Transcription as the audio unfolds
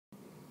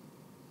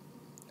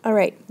All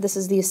right, this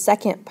is the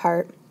second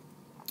part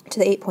to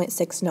the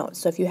 8.6 notes.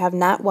 So if you have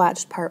not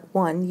watched part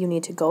 1, you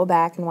need to go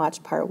back and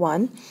watch part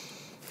 1.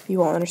 You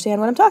won't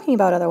understand what I'm talking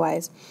about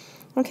otherwise.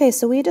 Okay,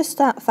 so we just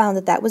found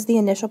that that was the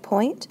initial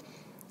point,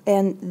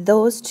 and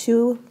those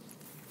two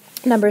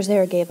numbers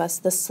there gave us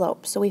the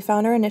slope. So we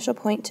found our initial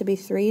point to be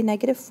 3,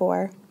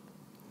 -4,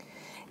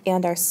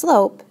 and our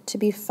slope to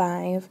be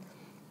 5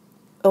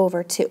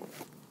 over 2.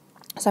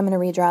 So I'm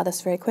going to redraw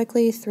this very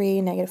quickly.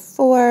 3,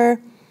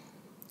 -4,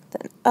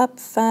 then up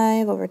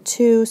 5 over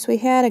 2. So we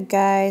had a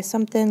guy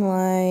something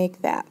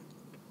like that.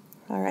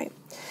 All right.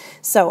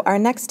 So our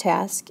next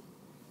task,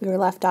 we were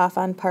left off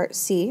on part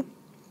C,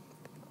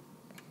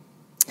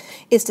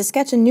 is to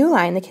sketch a new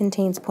line that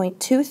contains point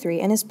 2, 3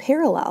 and is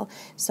parallel.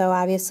 So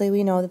obviously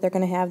we know that they're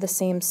going to have the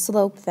same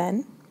slope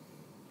then.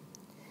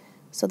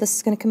 So this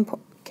is going to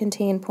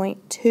contain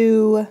point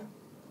 2,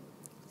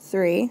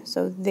 3,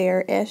 so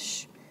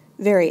there-ish,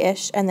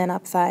 very-ish, and then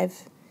up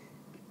 5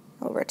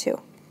 over 2.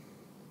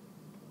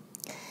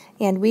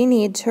 And we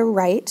need to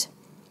write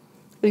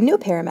a new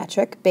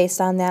parametric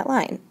based on that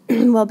line.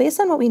 Well, based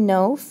on what we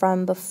know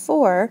from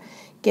before,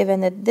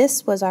 given that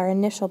this was our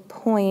initial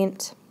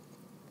point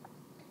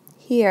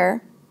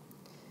here,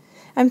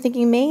 I'm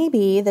thinking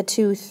maybe the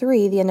 2,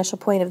 3, the initial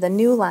point of the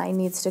new line,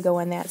 needs to go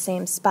in that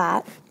same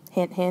spot.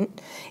 Hint, hint.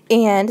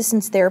 And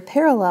since they're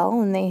parallel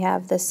and they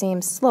have the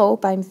same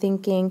slope, I'm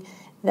thinking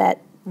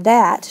that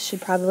that should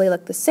probably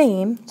look the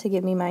same to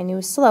give me my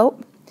new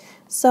slope.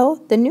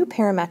 So the new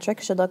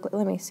parametric should look,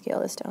 let me scale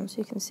this down so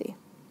you can see.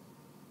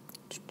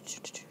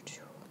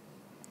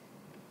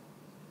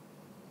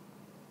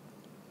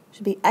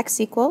 Should be x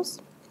equals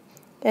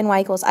and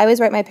y equals. I always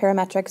write my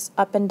parametrics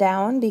up and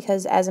down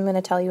because, as I'm going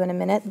to tell you in a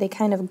minute, they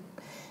kind of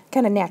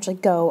naturally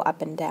go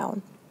up and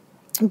down.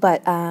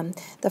 But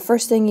the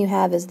first thing you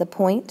have is the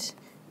point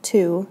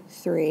 2,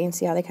 3, and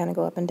see how they kind of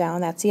go up and down.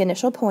 That's the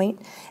initial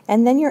point.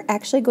 And then you're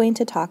actually going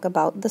to talk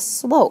about the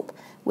slope,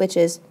 which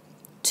is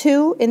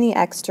 2 in the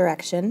x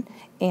direction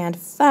and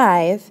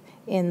 5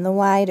 in the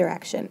y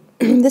direction.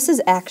 This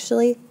is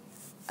actually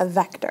a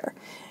vector.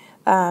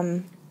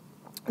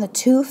 The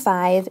 2,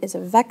 5 is a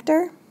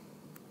vector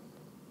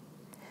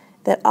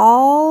that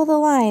all the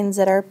lines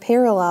that are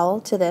parallel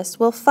to this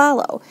will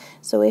follow.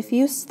 So if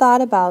you thought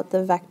about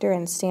the vector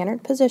in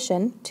standard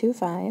position, 2,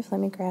 5,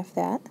 let me graph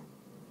that.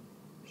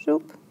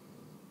 Shoop.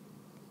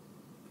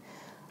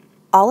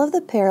 All of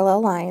the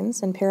parallel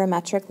lines and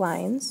parametric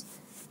lines,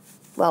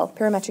 well,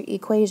 parametric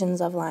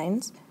equations of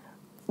lines,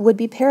 would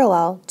be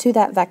parallel to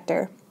that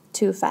vector,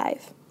 2,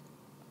 5.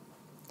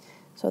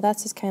 So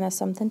that's just kind of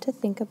something to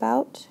think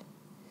about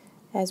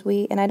as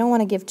and I don't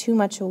want to give too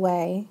much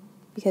away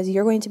because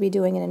you're going to be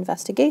doing an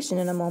investigation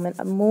in a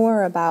moment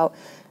more about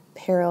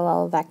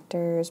parallel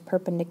vectors,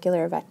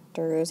 perpendicular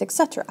vectors,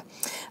 etc.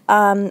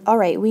 All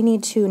right, we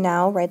need to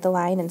now write the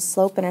line in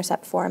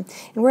slope-intercept form.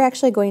 And we're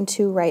actually going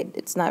to write,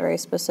 it's not very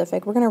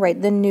specific, we're going to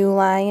write the new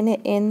line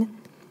in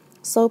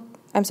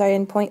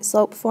in point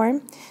slope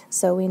form.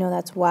 So we know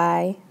that's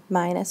y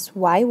minus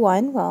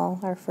y1, well,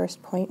 our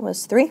first point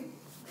was 3,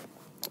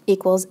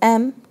 equals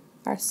m,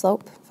 our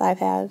slope,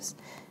 5/2,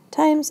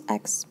 times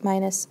x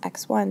minus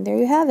x1. There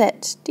you have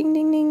it. Ding,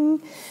 ding,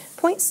 ding.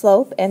 Point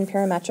slope and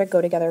parametric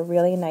go together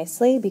really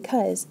nicely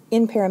because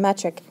in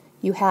parametric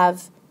you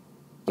have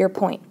your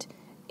point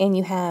and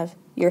you have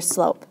your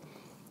slope.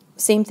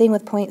 Same thing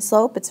with point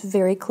slope. It's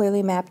very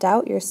clearly mapped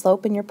out, your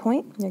slope and your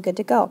point. You're good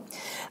to go.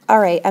 All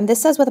right, this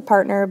says with a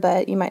partner,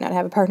 but you might not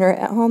have a partner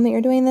at home that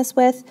you're doing this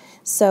with.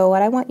 So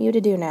what I want you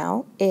to do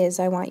now is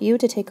I want you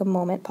to take a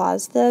moment,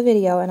 pause the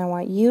video, and I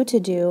want you to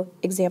do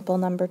example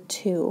number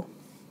 2.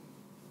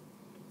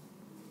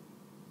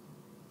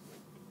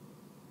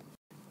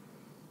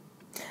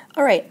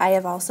 All right, I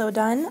have also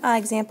done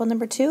example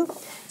number 2.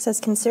 It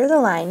says consider the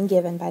line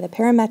given by the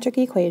parametric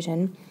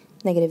equation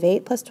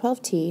 -8 plus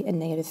 12t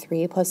and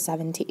 -3 plus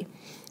 7t.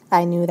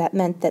 I knew that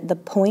meant that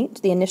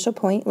the initial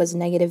point was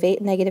 -8,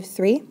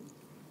 -3,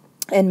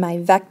 and my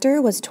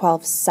vector was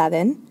 12,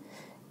 7,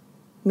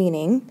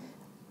 meaning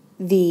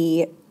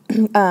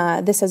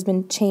this has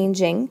been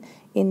changing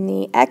in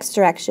the x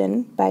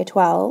direction by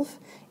 12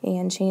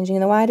 and changing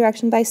in the y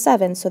direction by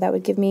 7, so that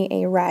would give me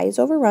a rise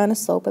over run, a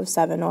slope of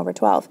 7 over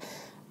 12.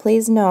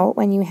 Please note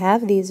when you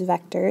have these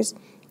vectors,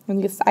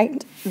 when you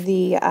find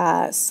the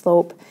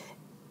slope,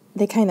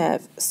 they kind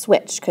of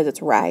switch because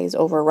it's rise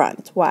over run.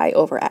 It's y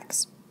over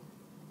x.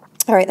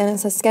 All right, then it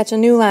says sketch a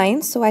new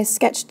line. So I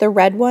sketched the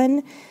red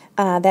one.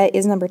 That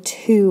is number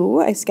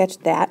 2. I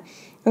sketched that.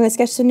 I'm going to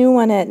sketch the new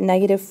one at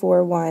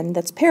 -4, 1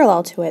 that's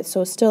parallel to it, so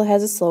it still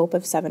has a slope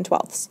of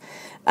 7/12.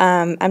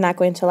 I'm not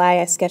going to lie,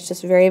 I sketched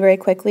this very, very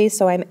quickly,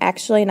 so I'm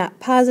actually not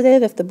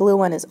positive if the blue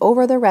one is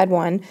over the red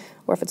one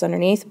or if it's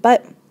underneath,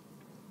 but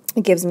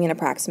it gives me an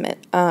approximate.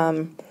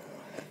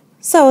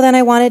 So then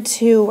I wanted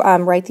to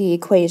write the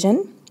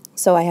equation.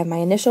 So I have my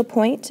initial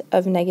point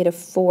of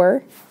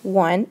 -4,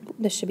 1.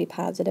 This should be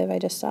positive, I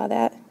just saw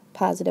that.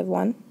 Positive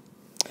 1.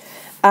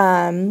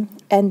 And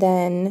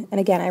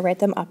again, I write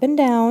them up and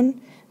down.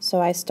 So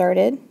I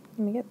started,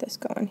 let me get this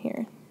going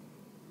here.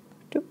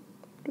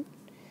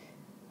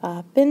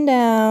 up and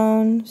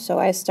down. So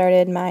I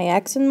started my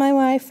x and my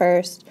y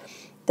first,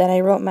 then I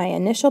wrote my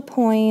initial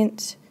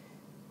point,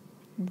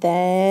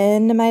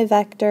 then my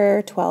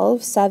vector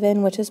 12,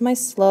 7, which is my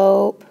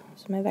slope,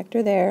 so my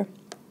vector there,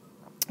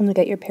 and we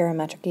get your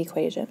parametric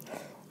equation.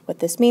 What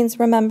this means,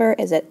 remember,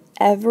 is that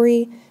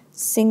every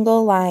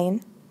single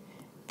line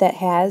that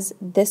has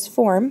this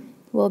form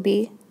will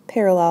be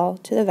parallel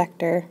to the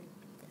vector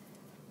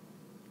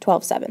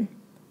 12, 7,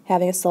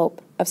 having a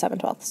slope of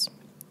 7/12.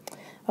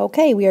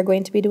 Okay, we are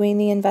going to be doing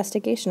the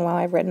investigation. While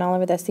I've written all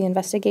over this, the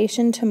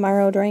investigation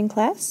tomorrow during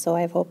class, so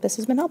I hope this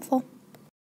has been helpful.